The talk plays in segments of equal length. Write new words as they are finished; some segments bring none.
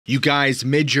You guys,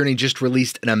 Midjourney just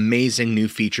released an amazing new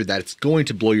feature that's going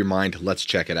to blow your mind. Let's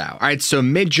check it out. All right, so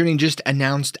Midjourney just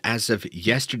announced as of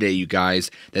yesterday, you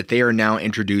guys, that they are now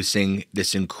introducing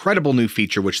this incredible new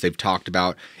feature, which they've talked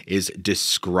about, is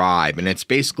Describe. And it's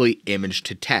basically image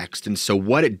to text. And so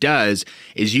what it does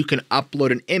is you can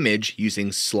upload an image using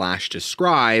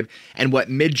 /describe. And what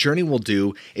Midjourney will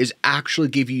do is actually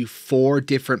give you 4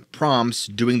 different prompts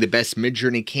doing the best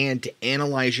Midjourney can to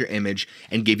analyze your image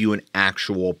and give you an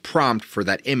actual prompt for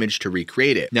that image to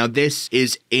recreate it. Now, this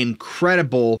is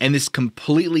incredible, and this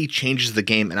completely changes the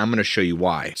game, and I'm going to show you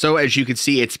why. So as you can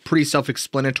see, it's pretty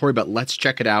self-explanatory, but let's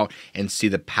check it out and see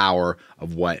the power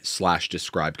of what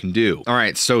 /describe can do. All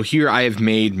right, so here I have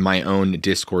made my own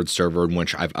Discord server in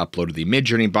which I've uploaded the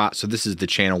Midjourney bot. So this is the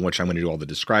channel in which I'm going to do all the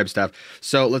Describe stuff.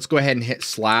 So let's go ahead and hit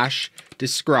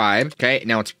 /describe. Okay,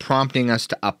 now it's prompting us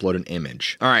to upload an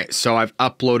image. All right, so I've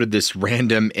uploaded this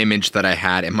random image that I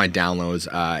had in my downloads.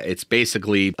 It's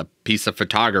basically a piece of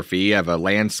photography of a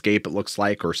landscape, it looks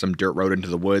like, or some dirt road into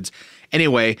the woods.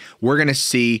 Anyway, we're gonna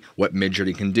see what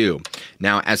Midjourney can do.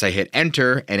 Now, as I hit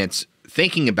enter and it's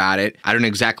thinking about it, I don't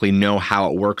exactly know how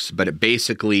it works, but it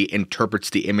basically interprets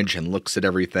the image and looks at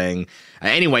everything.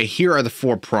 Anyway, here are the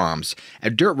 4 prompts. A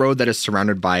dirt road that is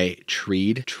surrounded by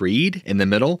treed in the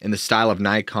middle, in the style of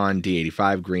Nikon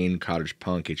D85 green, cottage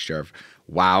punk, HDR.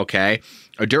 Wow, okay.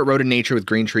 A dirt road in nature with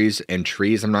green trees and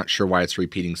trees. I'm not sure why it's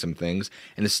repeating some things.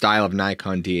 In the style of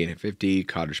Nikon D850,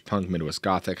 cottage punk, Midwest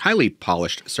Gothic, highly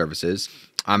polished surfaces.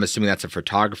 I'm assuming that's a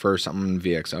photographer or something,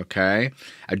 VX, okay.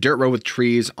 A dirt road with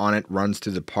trees on it runs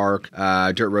through the park.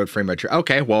 Dirt road framed by tree.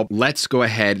 Okay, well, let's go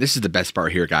ahead. This is the best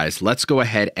part here, guys. Let's go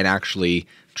ahead and actually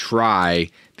try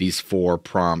these 4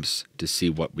 prompts to see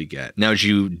what we get. Now, as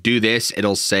you do this,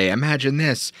 it'll say, imagine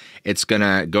this. It's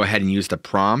gonna go ahead and use the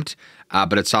prompt,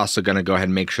 but it's also gonna go ahead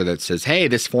and make sure that it says, hey,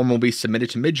 this form will be submitted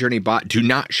to Midjourney bot. Do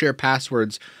not share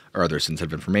passwords or other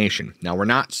sensitive information. Now we're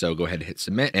not, so go ahead and hit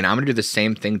submit. And I'm gonna do the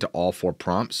same thing to all 4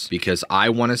 prompts because I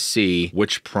wanna see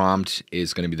which prompt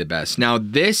is gonna be the best. Now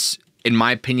this, in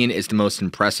my opinion, is the most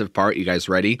impressive part. You guys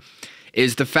ready?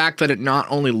 Is the fact that it not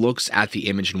only looks at the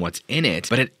image and what's in it,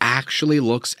 but it actually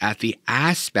looks at the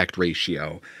aspect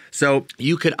ratio. So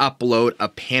you could upload a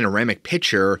panoramic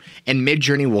picture and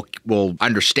Midjourney will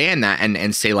understand that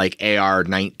and say like AR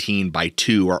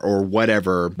 19:2 or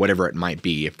whatever it might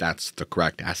be, if that's the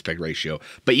correct aspect ratio.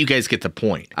 But you guys get the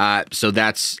point. So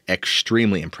that's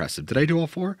extremely impressive. Did I do all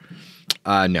 4?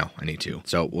 No, I need to.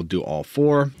 So we'll do all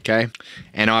 4, okay?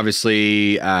 And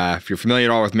obviously, if you're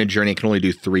familiar at all with Midjourney, you can only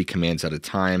do 3 commands at a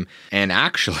time. And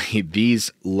actually,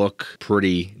 these look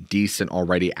pretty decent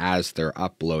already as they're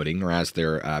uploading or as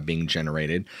they're being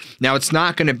generated. Now, it's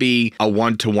not going to be a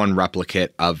one-to-one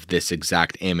replicate of this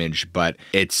exact image, but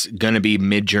it's going to be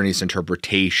Midjourney's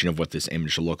interpretation of what this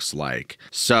image looks like.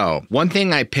 So one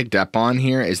thing I picked up on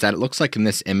here is that it looks like in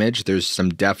this image, there's some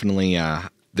definitely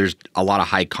there's a lot of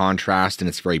high contrast and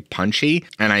it's very punchy.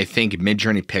 And I think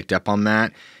Midjourney picked up on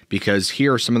that because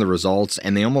here are some of the results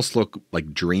and they almost look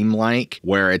like dreamlike,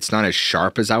 where it's not as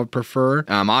sharp as I would prefer.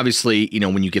 Obviously, you know,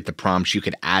 when you get the prompts, you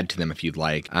could add to them if you'd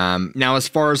like. Now, as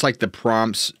far as like the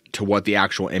prompts to what the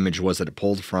actual image was that it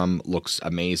pulled from, looks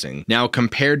amazing. Now,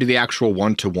 compared to the actual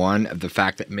one-to-one of the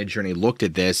fact that Midjourney looked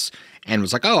at this and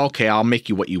was like, oh, okay, I'll make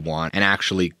you what you want, and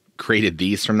actually created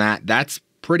these from that, that's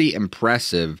pretty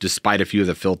impressive, despite a few of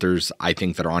the filters I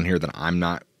think that are on here that I'm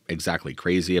not exactly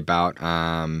crazy about.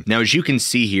 Now, as you can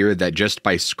see here, that just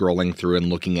by scrolling through and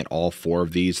looking at all 4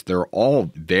 of these, they're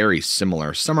all very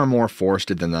similar. Some are more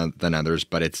forested than others,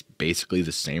 but it's basically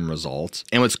the same results.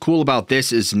 And what's cool about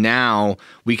this is now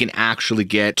we can actually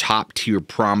get top tier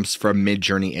prompts from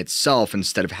Midjourney itself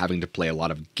instead of having to play a lot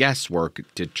of guesswork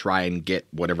to try and get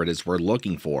whatever it is we're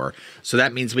looking for. So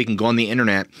that means we can go on the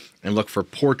internet and look for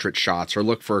portrait shots or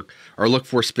look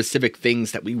for specific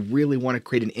things that we really want to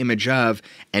create an image of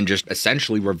and just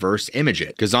essentially reverse image it.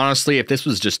 Because honestly, if this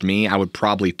was just me, I would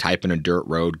probably type in a dirt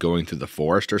road going through the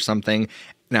forest or something.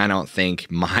 And I don't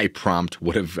think my prompt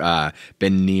would have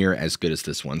been near as good as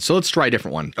this one. So let's try a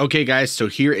different one. Okay, guys, so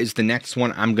here is the next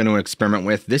one I'm going to experiment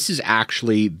with. This is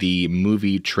actually the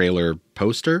movie trailer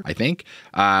poster, I think,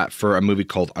 for a movie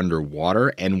called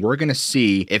Underwater. And we're going to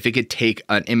see if it could take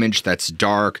an image that's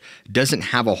dark, doesn't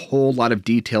have a whole lot of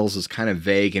details, is kind of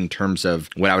vague in terms of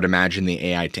what I would imagine the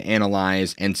AI to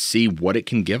analyze, and see what it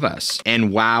can give us.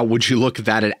 And wow, would you look at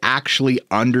that, it actually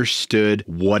understood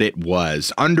what it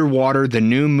was. Underwater, the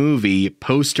new movie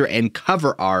poster and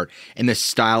cover art in the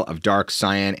style of dark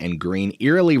cyan and green,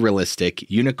 eerily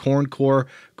realistic, unicorn core,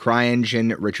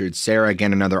 CryEngine, Richard Serra,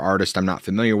 again, another artist I'm not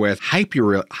familiar with,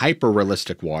 hyper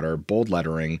realistic water, bold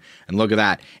lettering, and look at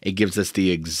that. It gives us the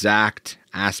exact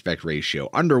aspect ratio,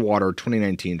 underwater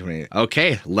 2019, 20.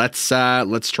 Okay, let's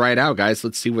try it out, guys.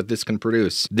 Let's see what this can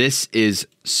produce. This is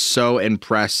so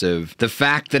impressive. The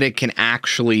fact that it can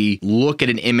actually look at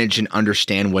an image and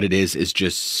understand what it is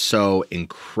just so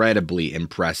incredibly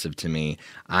impressive to me.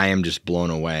 I am just blown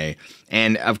away.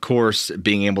 And of course,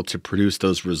 being able to produce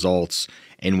those results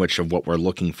in which of what we're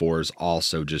looking for is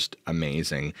also just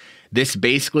amazing. This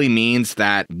basically means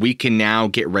that we can now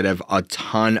get rid of a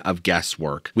ton of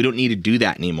guesswork. We don't need to do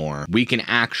that anymore. We can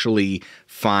actually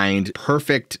find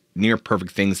perfect, near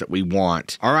perfect things that we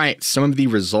want. All right, some of the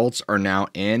results are now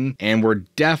in, and we're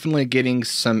definitely getting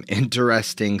some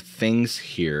interesting things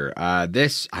here.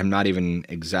 This, I'm not even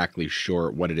exactly sure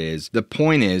what it is. The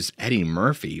point is, Eddie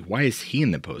Murphy, why is he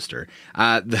in the poster?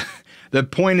 The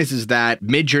point is that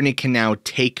Midjourney can now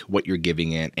take what you're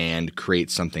giving it and create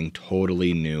something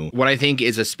totally new. What I think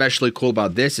is especially cool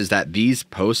about this is that these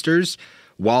posters,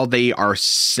 while they are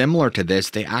similar to this,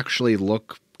 they actually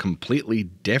look completely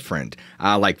different.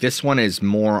 Like this one is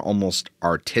more almost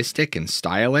artistic and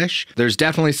stylish. There's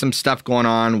definitely some stuff going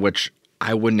on which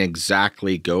I wouldn't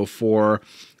exactly go for.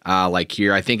 Like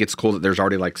here, I think it's cool that there's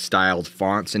already like styled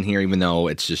fonts in here, even though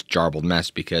it's just jarbled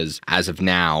mess because as of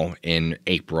now in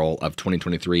April of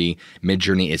 2023,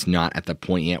 Midjourney is not at the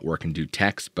point yet where it can do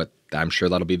text, but I'm sure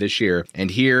that'll be this year.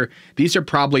 And here, these are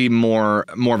probably more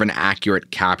of an accurate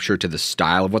capture to the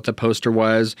style of what the poster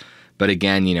was. But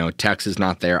again, you know, text is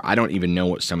not there. I don't even know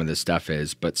what some of this stuff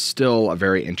is, but still a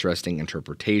very interesting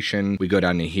interpretation. We go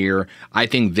down to here. I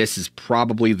think this is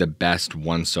probably the best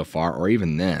one so far, or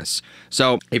even this.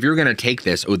 So if you're going to take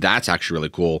this, oh, that's actually really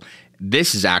cool.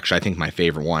 This is actually, I think, my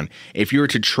favorite one. If you were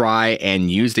to try and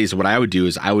use these, what I would do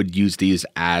is I would use these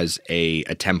as a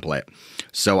template.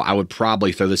 So I would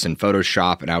probably throw this in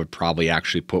Photoshop and I would probably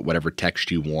actually put whatever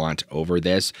text you want over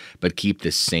this, but keep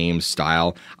the same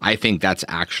style. I think that's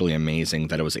actually amazing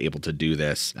that I was able to do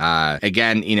this.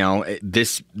 Again, you know,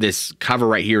 this cover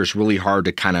right here is really hard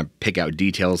to kind of pick out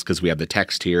details because we have the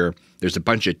text here. There's a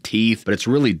bunch of teeth, but it's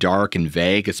really dark and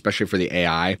vague, especially for the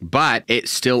AI. But it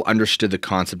still understood the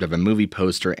concept of a movie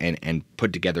poster and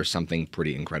put together something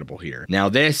pretty incredible here. Now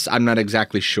this, I'm not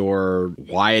exactly sure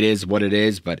why it is what it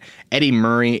is, but Eddie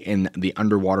Murray in the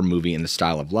underwater movie in the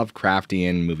style of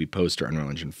Lovecraftian movie poster, Unreal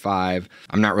Engine 5.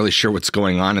 I'm not really sure what's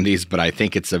going on in these, but I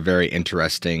think it's a very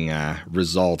interesting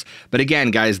result. But again,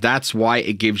 guys, that's why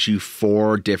it gives you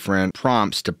 4 different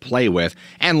prompts to play with.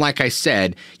 And like I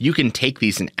said, you can take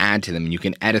these and add to them, you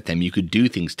can edit them, you could do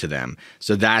things to them.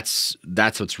 So that's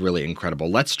what's really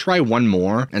incredible. Let's try one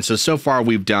more. And so far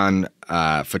we've done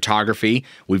photography,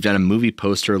 we've done a movie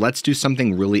poster. Let's do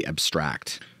something really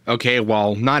abstract. Okay,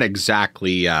 well, not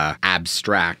exactly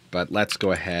abstract, but let's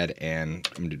go ahead and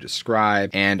I'm going to describe.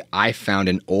 And I found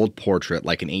an old portrait,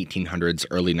 like an 1800s,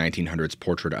 early 1900s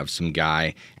portrait of some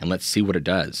guy, and let's see what it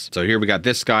does. So here we got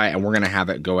this guy, and we're going to have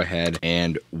it go ahead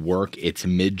and work its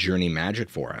Midjourney magic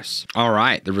for us. All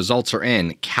right, the results are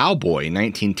in. Cowboy,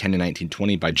 1910 to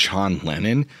 1920 by John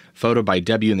Lennon. Photo by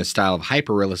W in the style of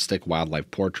hyper-realistic wildlife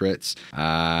portraits.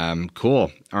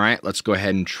 Cool. All right, let's go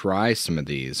ahead and try some of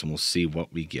these and we'll see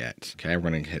what we get. Okay, we're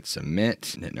gonna hit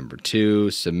submit, hit number 2,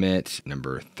 submit,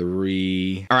 number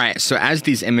 3. All right, so as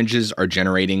these images are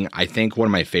generating, I think one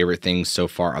of my favorite things so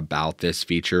far about this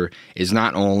feature is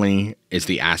not only is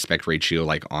the aspect ratio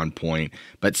like on point,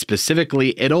 but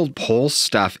specifically it'll pull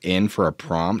stuff in for a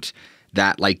prompt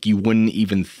that like you wouldn't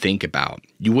even think about.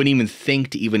 You wouldn't even think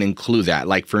to even include that.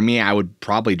 Like for me, I would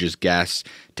probably just guess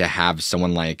to have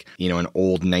someone like, you know, an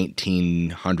old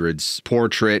 1900s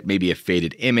portrait, maybe a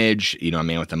faded image, you know, a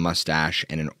man with a mustache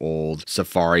and an old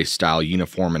safari style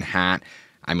uniform and hat.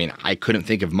 I mean, I couldn't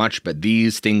think of much, but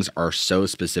these things are so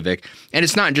specific. And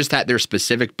it's not just that they're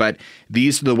specific, but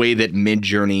these are the way that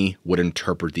Midjourney would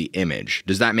interpret the image.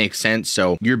 Does that make sense?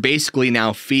 So you're basically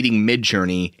now feeding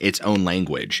Midjourney its own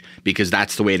language because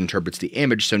that's the way it interprets the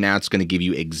image. So now it's going to give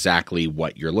you exactly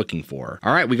what you're looking for.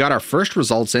 All right, we got our first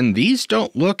results in. These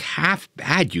don't look half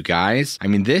bad, you guys. I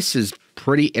mean, this is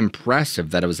pretty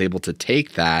impressive that I was able to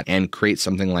take that and create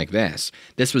something like this.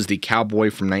 This was the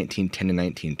Cowboy from 1910 to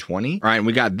 1920. All right, and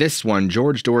we got this one,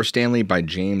 George Door Stanley by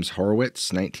James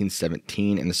Horowitz,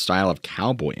 1917, in the style of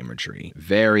cowboy imagery.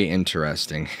 Very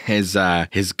interesting. His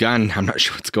gun, I'm not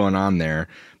sure what's going on there,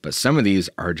 but some of these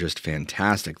are just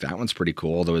fantastic. That one's pretty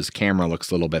cool, although his camera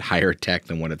looks a little bit higher tech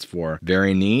than what it's for.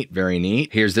 Very neat, very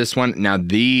neat. Here's this one. Now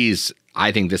these,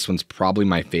 I think this one's probably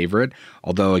my favorite,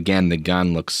 although again, the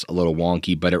gun looks a little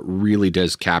wonky, but it really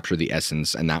does capture the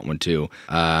essence in that one too.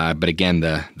 But again,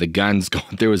 the gun's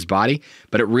going through his body,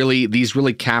 but these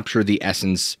really capture the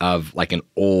essence of like an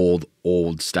old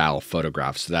style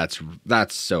photograph. So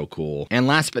that's so cool. And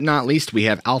last but not least, we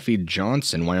have Alfie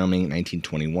Johnson, Wyoming,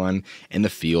 1921, in the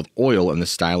field, oil in the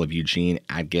style of Eugene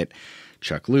Adget,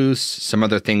 Chuck Loose, some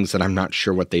other things that I'm not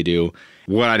sure what they do.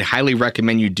 What I'd highly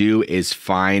recommend you do is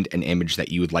find an image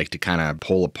that you would like to kind of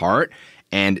pull apart.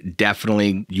 And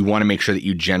definitely you want to make sure that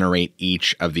you generate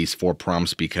each of these 4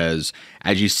 prompts, because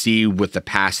as you see with the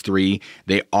past 3,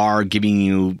 they are giving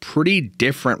you pretty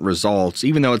different results.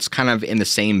 Even though it's kind of in the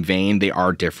same vein, they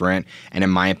are different. And in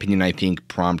my opinion, I think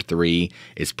prompt 3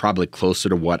 is probably closer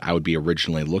to what I would be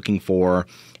originally looking for.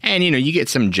 And, you get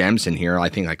some gems in here. I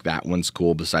think like that one's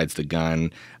cool besides the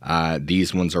gun.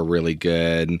 These ones are really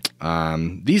good.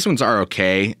 These ones are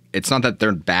okay. It's not that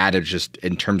they're bad. It's just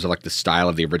in terms of like the style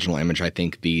of the original image, I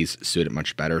think these suit it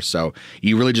much better. So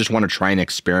you really just want to try and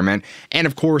experiment. And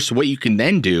of course, what you can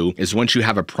then do is once you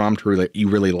have a prompt that you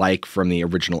really like from the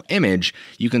original image,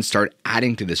 you can start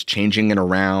adding to this, changing it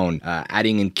around,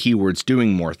 adding in keywords,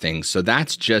 doing more things. So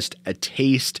that's just a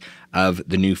taste of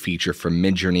the new feature from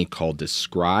Midjourney called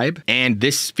Describe. And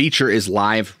this feature is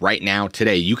live right now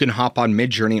today. You can hop on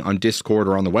Midjourney on Discord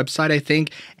or on the website, I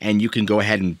think, and you can go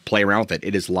ahead and play around with it.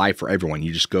 It is live for everyone.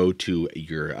 You just go to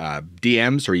your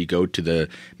DMs or you go to the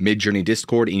Midjourney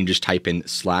Discord and you just type in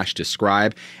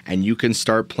 /describe and you can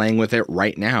start playing with it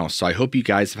right now. So I hope you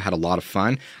guys have had a lot of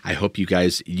fun. I hope you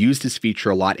guys use this feature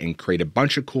a lot and create a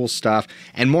bunch of cool stuff.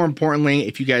 And more importantly,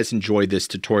 if you guys enjoyed this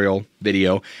tutorial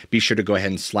video, be sure to go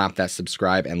ahead and slap that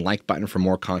subscribe and like button for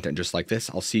more content just like this.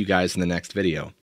 I'll see you guys in the next video.